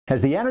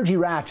As the energy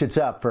ratchets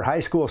up for high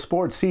school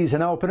sports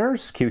season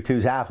openers,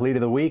 Q2's Athlete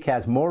of the Week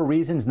has more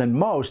reasons than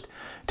most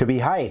to be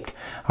hyped.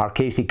 Our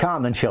Casey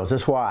Conlon shows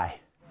us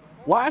why.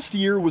 Last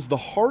year was the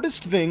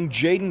hardest thing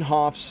Jadyn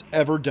Hoff's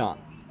ever done.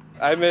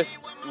 I missed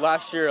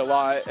last year a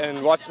lot,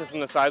 and watching from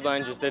the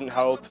sideline just didn't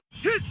help.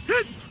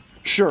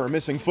 Sure,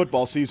 missing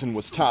football season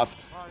was tough,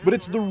 but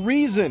it's the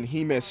reason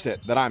he missed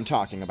it that I'm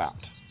talking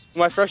about.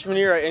 My freshman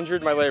year, I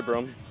injured my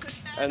labrum,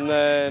 and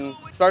then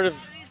start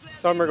of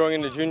summer going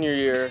into junior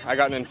year, I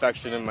got an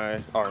infection in my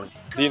arm.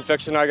 The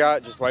infection I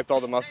got just wiped all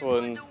the muscle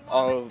and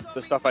all of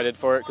the stuff I did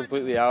for it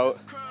completely out.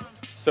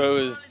 So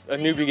it was a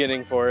new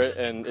beginning for it,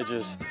 and it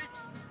just,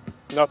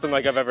 nothing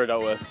like I've ever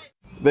dealt with.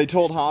 They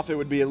told Hoff it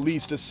would be at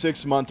least a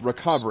 6-month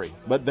recovery,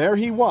 but there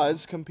he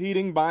was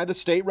competing by the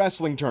state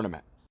wrestling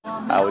tournament.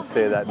 I would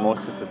say that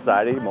most of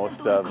society,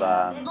 most of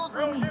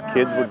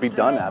kids would be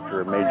done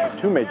after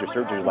two major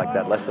surgeries like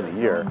that, less than a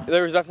year.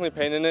 There was definitely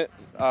pain in it.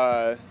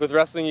 With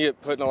wrestling, you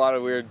get put in a lot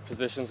of weird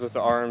positions with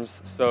the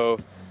arms, so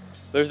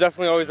there's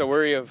definitely always a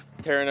worry of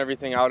tearing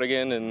everything out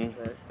again, and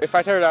if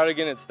I tear it out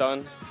again, it's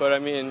done. But I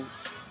mean,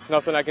 it's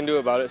nothing I can do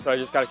about it, so I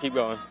just got to keep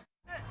going.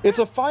 It's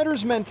a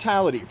fighter's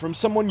mentality from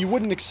someone you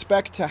wouldn't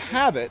expect to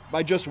have it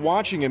by just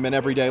watching him in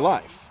everyday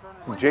life.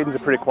 Jadyn's a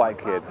pretty quiet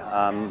kid.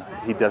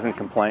 He doesn't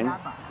complain.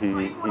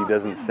 He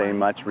doesn't say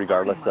much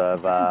regardless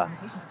of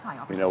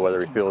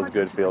whether he feels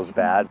good, feels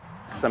bad.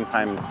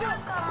 Sometimes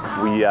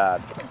we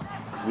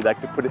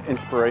like to put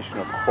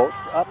inspirational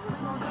quotes up.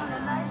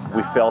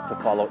 We fail to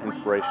follow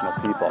inspirational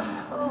people.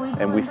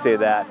 And we say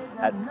that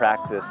at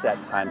practice, at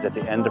times at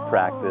the end of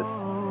practice.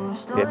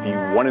 If you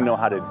want to know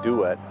how to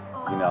do it,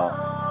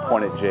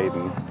 point at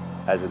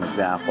Jadyn as an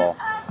example.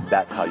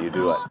 That's how you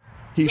do it.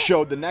 He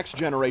showed the next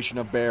generation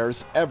of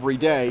Bears every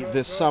day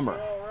this summer.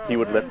 He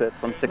would lift it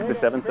from 6 to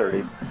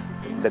 7:30.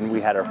 Then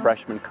we had our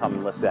freshmen come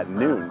and lift at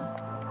noon.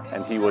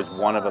 And he was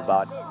one of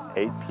about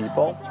 8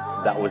 people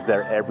that was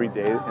there every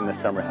day in the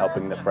summer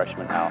helping the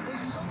freshmen out.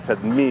 To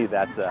me,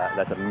 that's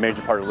a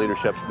major part of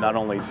leadership. Not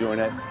only doing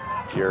it,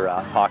 you're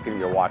talking,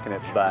 you're walking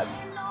it, but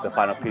the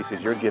final piece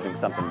is you're giving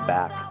something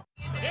back.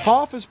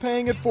 Hoff is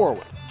paying it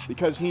forward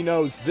because he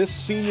knows this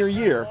senior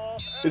year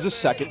is a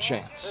second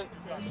chance.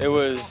 It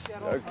was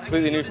a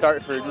completely new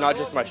start for not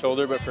just my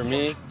shoulder, but for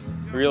me,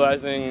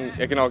 realizing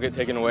it can all get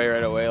taken away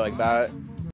right away like that.